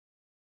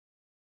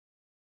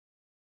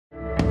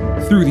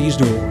Through These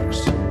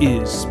Doors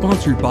is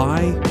sponsored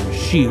by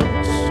Shields.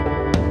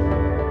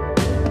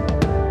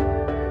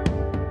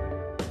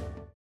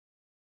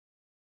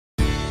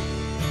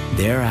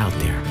 They're out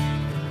there.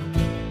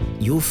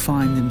 You'll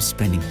find them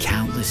spending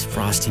countless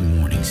frosty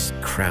mornings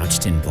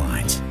crouched in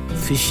blinds,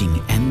 fishing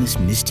endless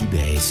misty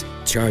bays,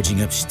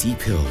 charging up steep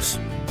hills,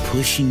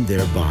 pushing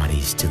their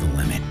bodies to the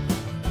limit.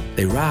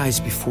 They rise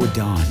before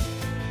dawn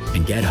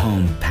and get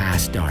home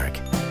past dark.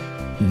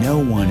 No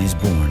one is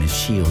born a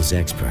Shields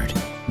expert,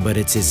 but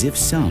it's as if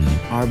some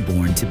are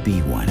born to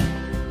be one.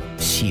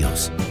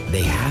 Shields,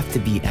 they have to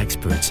be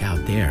experts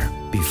out there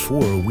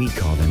before we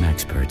call them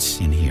experts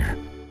in here.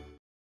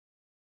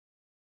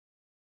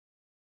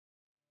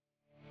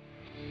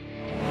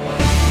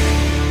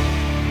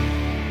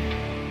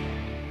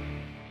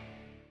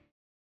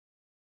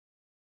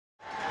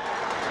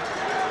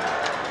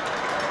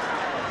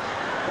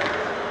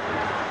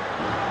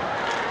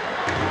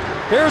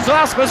 Here's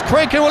Osmus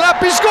cranking one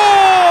up, he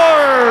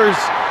scores!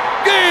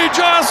 Gage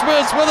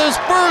Osmus with his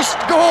first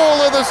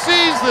goal of the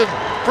season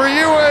for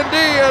UND,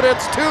 and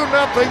it's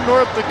 2-0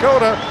 North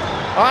Dakota.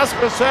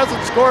 Osmus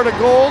hasn't scored a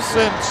goal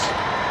since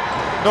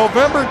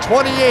November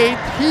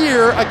 28th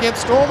here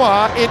against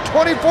Omaha in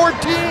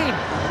 2014.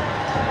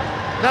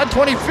 Not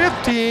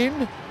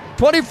 2015,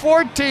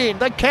 2014.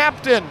 The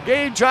captain,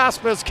 Gage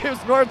Osmus,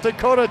 gives North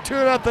Dakota a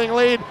 2-0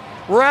 lead,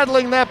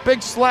 rattling that big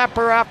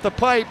slapper off the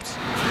pipes.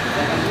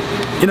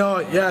 You know,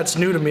 yeah, it's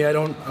new to me.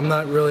 I'm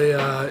not really,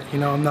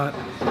 I'm not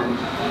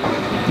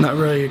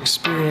really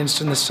experienced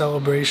in the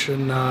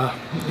celebration,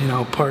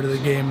 part of the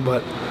game.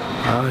 But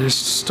I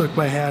just stuck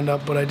my hand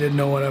up, but I did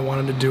know what I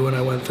wanted to do, and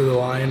I went through the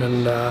line,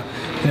 and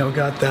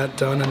got that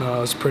done, and I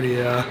was pretty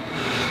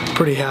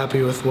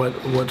happy with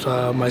what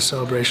my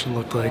celebration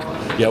looked like.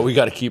 Yeah, we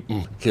got to keep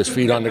his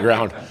feet on the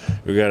ground.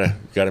 We got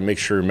to make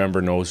sure he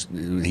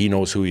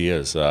knows who he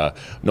is.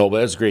 No,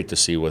 but it's great to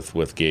see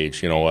with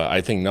Gage.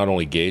 I think not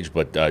only Gage,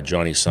 but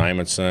Johnny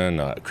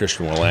Simonson,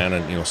 Christian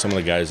Willanen, some of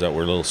the guys that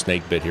were a little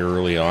snake bit here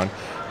early on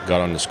got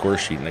on the score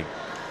sheet. And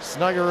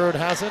Snuggerud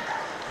has it.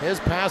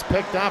 His pass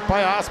picked off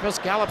by Osmus,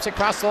 gallops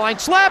across the line,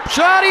 slap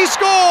shot, he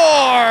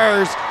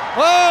scores!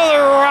 Oh, the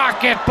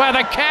rocket by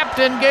the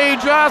captain,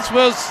 Gage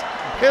Osmus.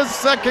 His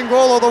second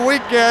goal of the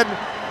weekend,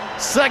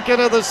 second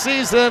of the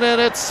season,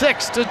 and it's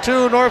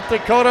 6-2 North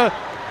Dakota.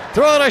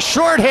 Throwing a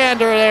shorthander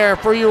there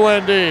for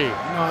UND.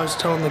 I was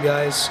telling the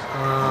guys,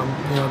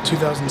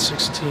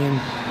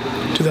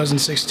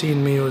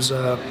 2016 me was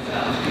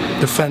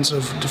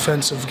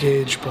defensive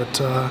Gage,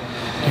 but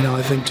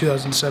I think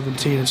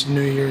 2017 it's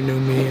new year, new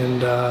me,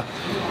 and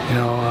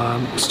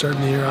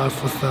starting the year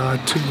off with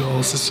 2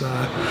 goals it's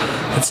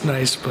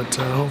nice, but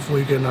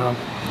hopefully we can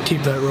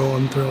keep that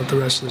rolling throughout the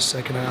rest of the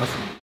second half.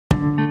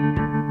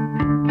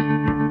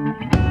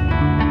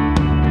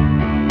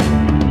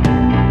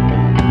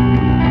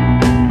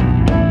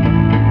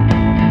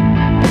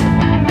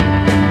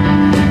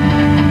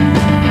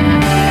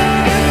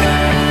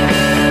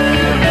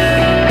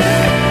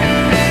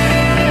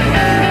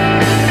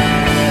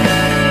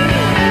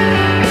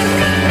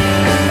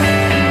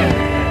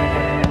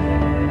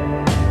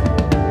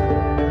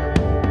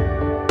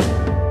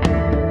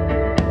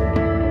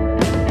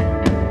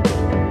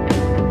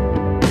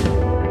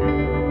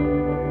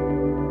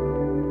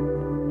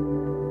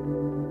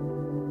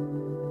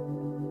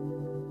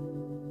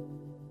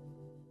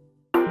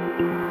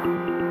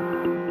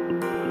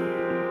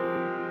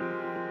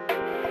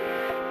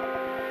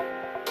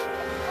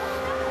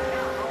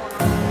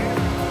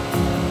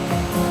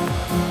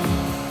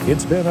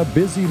 It's been a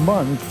busy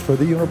month for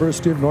the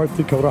University of North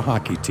Dakota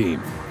hockey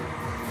team.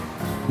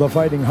 The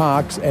Fighting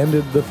Hawks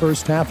ended the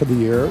first half of the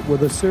year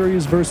with a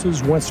series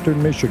versus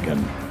Western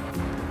Michigan.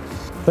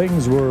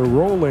 Things were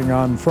rolling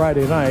on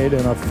Friday night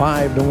in a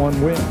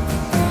 5-1 win.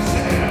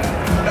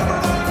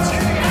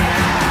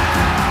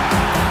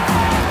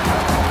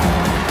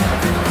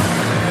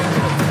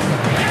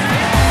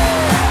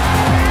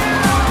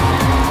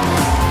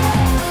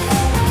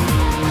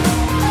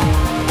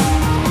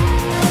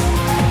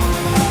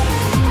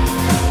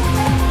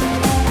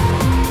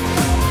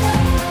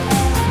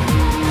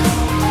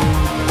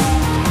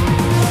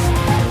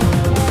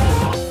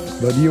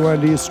 But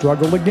UND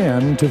struggled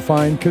again to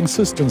find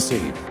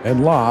consistency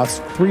and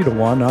lost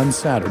 3-1 on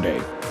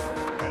Saturday.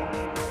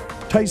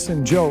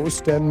 Tyson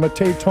Jost and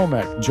Matej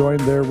Tomek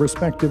joined their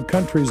respective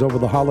countries over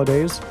the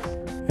holidays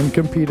and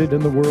competed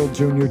in the World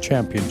Junior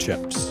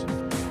Championships.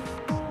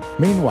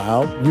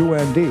 Meanwhile,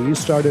 UND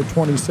started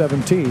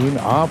 2017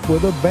 off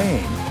with a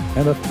bang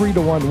and a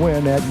 3-1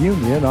 win at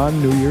Union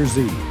on New Year's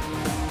Eve.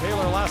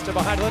 Taylor lost it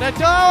behind the net.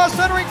 Oh, a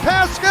centering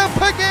pass.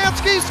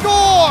 Pagansky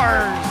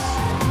scores!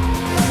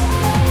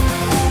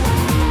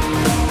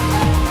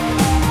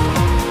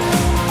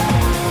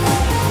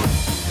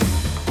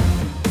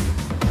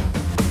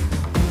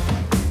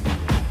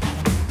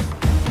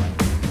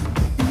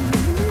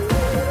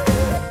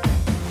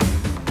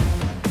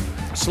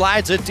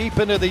 Slides it deep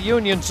into the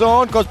Union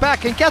zone, goes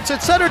back and gets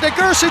it, center to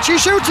Gersic, he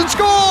shoots and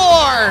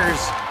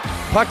scores!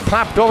 Puck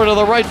popped over to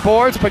the right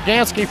boards.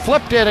 Pagansky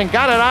flipped it and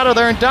got it out of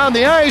there and down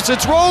the ice.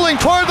 It's rolling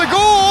toward the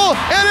goal,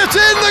 and it's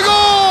in the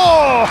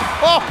goal!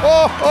 Ho,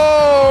 ho,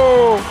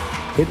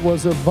 ho! It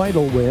was a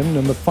vital win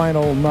in the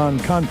final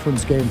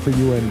non-conference game for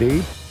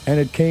UND, and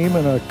it came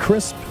in a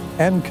crisp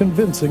and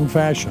convincing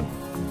fashion.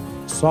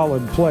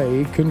 Solid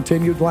play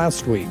continued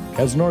last week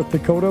as North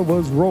Dakota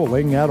was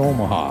rolling at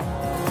Omaha.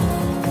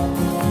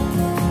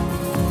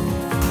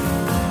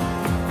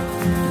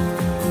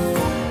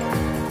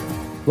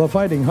 The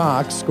Fighting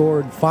Hawks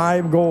scored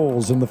 5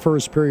 goals in the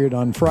first period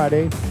on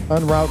Friday,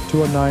 en route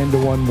to a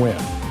 9-1 win.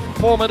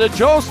 Pullman to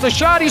Jost, the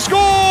shot, he scores!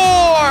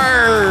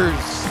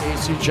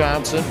 Casey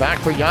Johnson back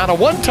for Yana,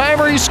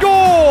 one-timer, he scores!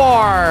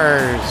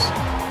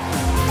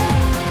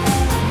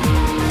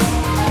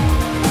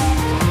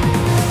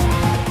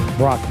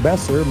 Brock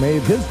Besser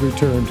made his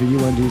return to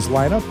UND's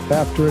lineup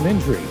after an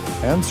injury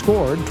and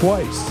scored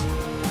twice.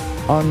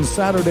 On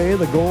Saturday,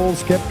 the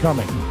goals kept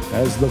coming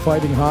as the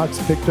Fighting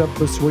Hawks picked up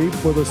the sweep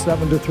with a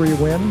 7-3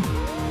 win,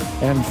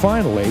 and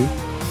finally,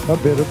 a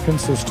bit of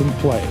consistent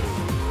play.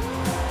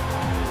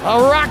 A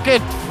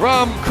rocket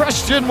from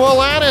Christian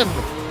Wolanin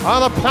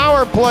on the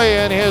power play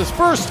and his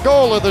first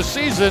goal of the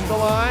season. The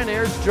line,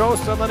 here's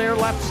Jost on the near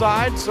left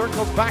side,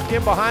 circles back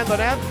in behind the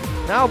net.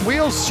 Now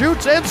Wheels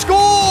shoots and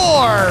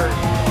scores!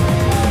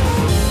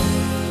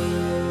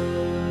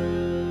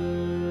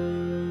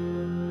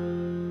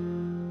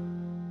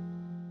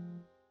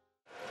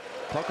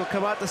 Puck will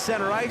come out to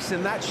center ice,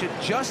 and that should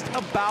just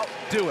about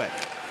do it.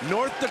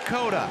 North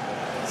Dakota,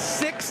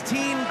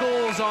 16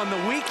 goals on the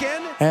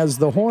weekend. As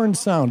the horn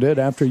sounded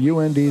after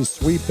UND's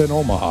sweep in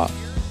Omaha,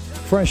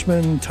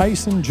 freshman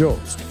Tyson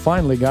Jost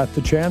finally got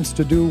the chance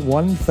to do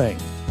one thing: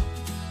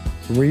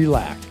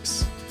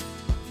 relax.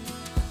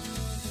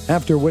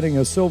 After winning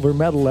a silver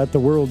medal at the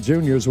World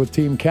Juniors with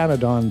Team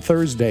Canada on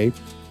Thursday,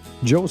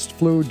 Jost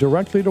flew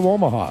directly to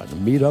Omaha to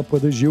meet up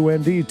with his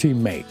UND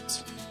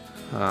teammates.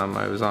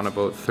 I was on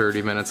about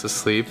 30 minutes of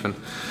sleep and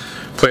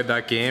played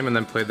that game, and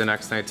then played the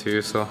next night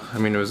too. So I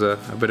mean, it was a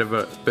bit of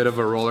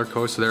a roller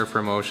coaster there for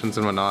emotions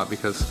and whatnot,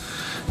 because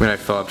I mean, I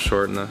fell up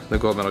short in the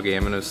gold medal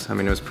game, and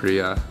it was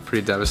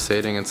pretty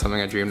devastating and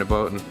something I dreamed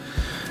about. And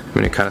I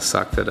mean, it kind of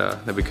sucked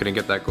that we couldn't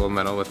get that gold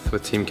medal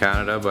with Team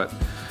Canada, but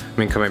I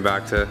mean, coming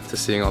back to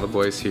seeing all the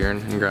boys here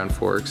in Grand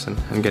Forks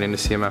and getting to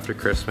see them after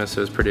Christmas,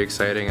 it was pretty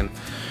exciting, and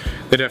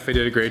they definitely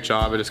did a great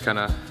job of just kind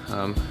of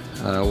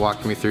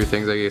walking me through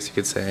things, I guess you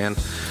could say, and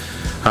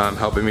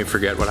helping me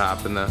forget what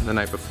happened the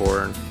night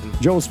before.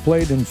 Jost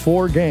played in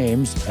 4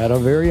 games at a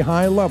very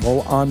high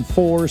level on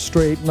 4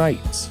 straight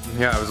nights.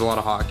 Yeah, it was a lot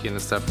of hockey, and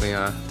it's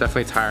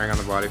definitely tiring on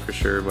the body for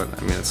sure, but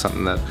I mean, it's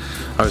something that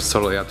I was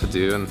totally up to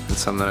do, and it's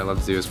something that I love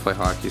to do is play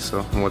hockey.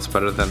 So and what's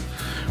better than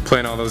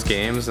playing all those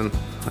games, and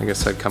like I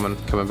said, coming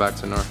back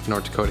to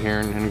North Dakota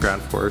here in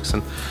Grand Forks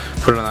and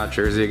putting on that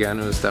jersey again,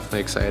 it was definitely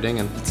exciting,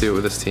 and to do it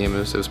with this team,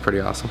 it was pretty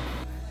awesome.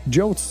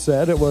 Jost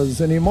said it was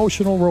an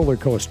emotional roller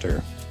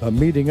coaster.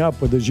 Meeting up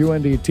with his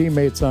UND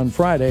teammates on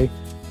Friday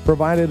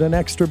provided an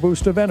extra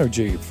boost of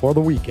energy for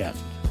the weekend.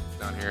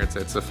 Down here,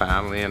 it's a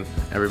family, and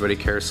everybody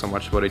cares so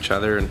much about each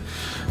other, and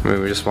I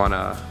mean, we just want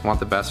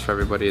the best for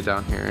everybody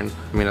down here, and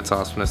I mean, it's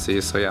awesome to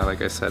see. So yeah,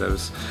 like I said, I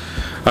was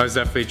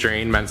definitely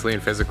drained mentally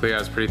and physically. I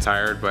was pretty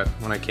tired, but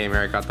when I came here,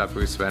 I got that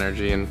boost of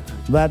energy. And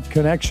that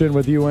connection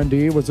with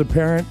UND was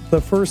apparent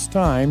the first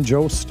time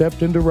Jost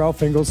stepped into Ralph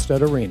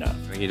Engelstad Arena.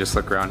 You just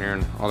look around here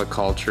and all the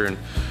culture and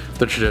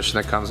the tradition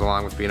that comes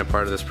along with being a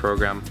part of this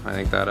program. I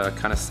think that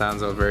kind of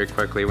stands out very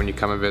quickly when you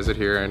come and visit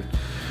here, and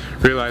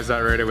realized that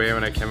right away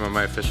when I came on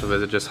my official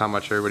visit, just how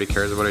much everybody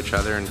cares about each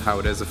other and how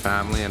it is a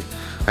family. And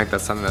I think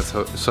that's something that's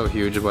so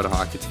huge about a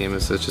hockey team,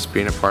 is just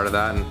being a part of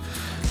that. And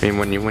I mean,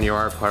 when you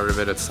are a part of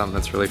it, it's something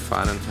that's really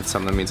fun, and it's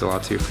something that means a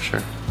lot to you for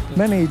sure.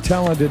 Many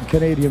talented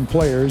Canadian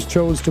players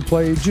chose to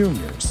play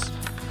juniors.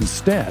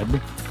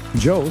 Instead,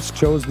 Jost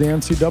chose the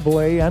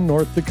NCAA and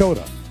North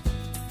Dakota,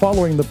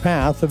 following the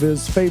path of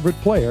his favorite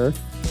player,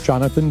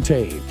 Jonathan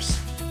Toews.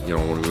 You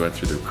know, when we went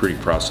through the recruiting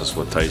process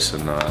with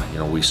Tyson, you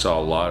know, we saw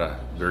a lot of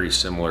very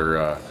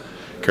similar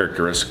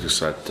characteristics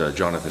that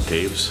Jonathan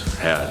Toews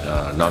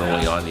had, not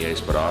only on the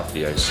ice but off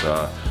the ice.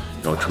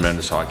 You know,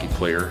 tremendous hockey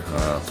player,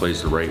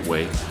 plays the right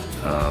way.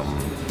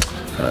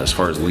 As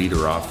far as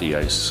leader off the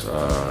ice,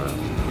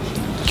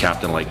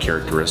 captain-like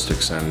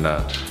characteristics, and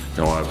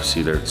you know,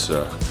 obviously there's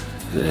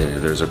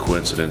a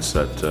coincidence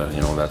that you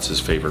know, that's his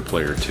favorite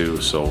player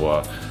too.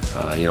 So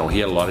you know, he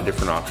had a lot of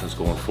different options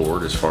going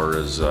forward as far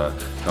as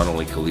not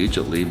only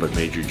collegiately but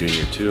major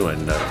junior too,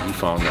 and he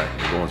found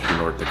that going through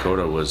North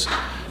Dakota was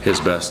his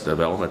best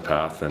development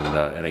path,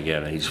 and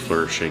again, he's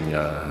flourishing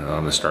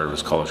on the start of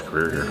his college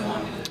career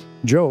here.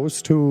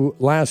 Jost, who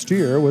last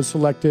year was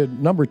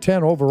selected number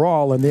 10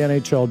 overall in the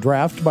NHL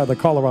draft by the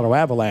Colorado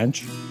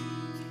Avalanche,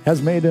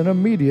 has made an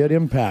immediate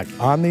impact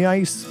on the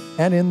ice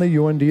and in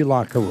the UND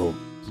locker room.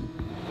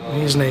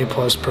 He's an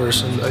A-plus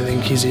person. I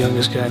think he's the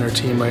youngest guy on our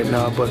team right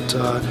now, but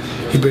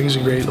he brings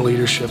a great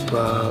leadership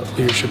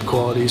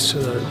qualities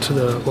to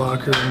the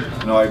locker room.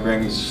 You know, he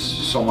brings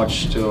so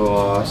much to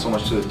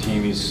the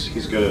team.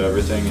 He's good at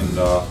everything, and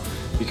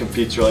he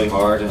competes really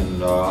hard,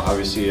 and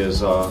obviously he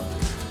has a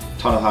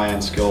ton of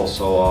high-end skill.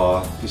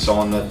 So he's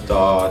someone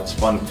that it's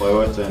fun to play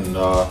with, and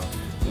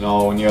you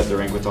know, when you're at the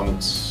rink with him,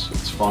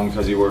 it's fun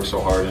because he works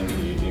so hard and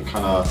he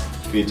kind of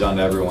feeds on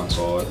to everyone,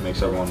 so it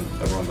makes everyone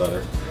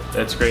better.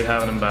 It's great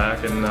having him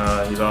back, and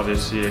he's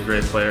obviously a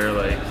great player.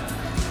 Like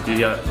he's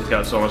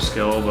got so much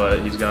skill, but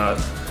he's got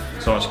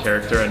so much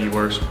character, and he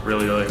works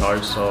really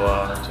hard. So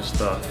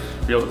just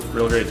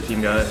real great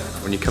team guy.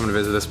 When you come to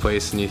visit this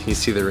place and you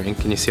see the rink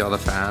and you see all the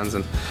fans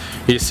and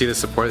you see the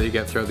support that you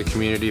get throughout the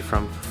community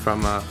from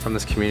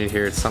this community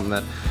here, it's something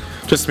that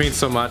just means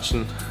so much.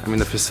 And I mean,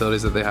 the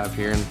facilities that they have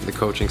here and the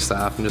coaching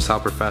staff and just how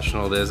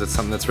professional it is, it's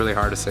something that's really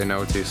hard to say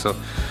no to. So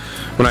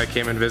when I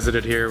came and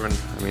visited here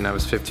when I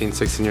was 15,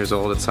 16 years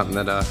old, it's something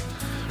that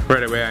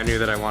right away I knew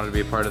that I wanted to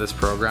be a part of this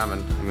program.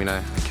 And I mean,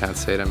 I can't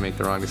say I didn't make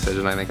the wrong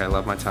decision. I think I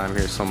love my time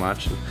here so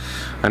much, and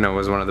I know it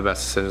was one of the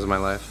best decisions of my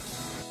life.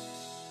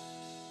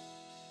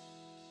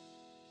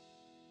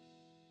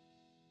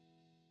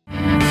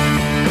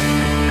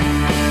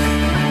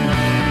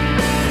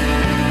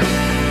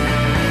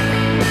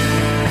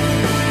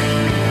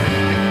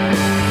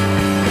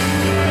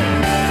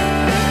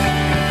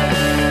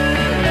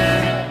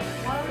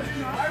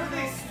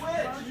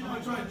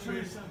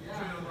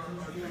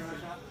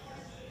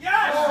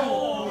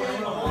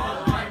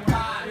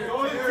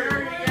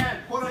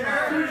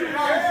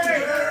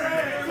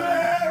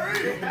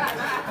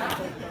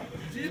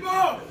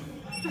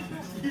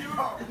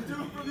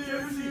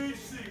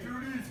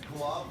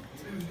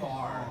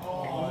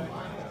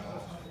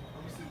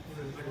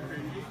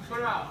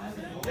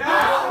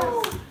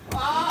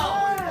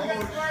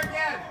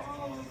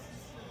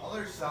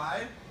 Other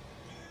side.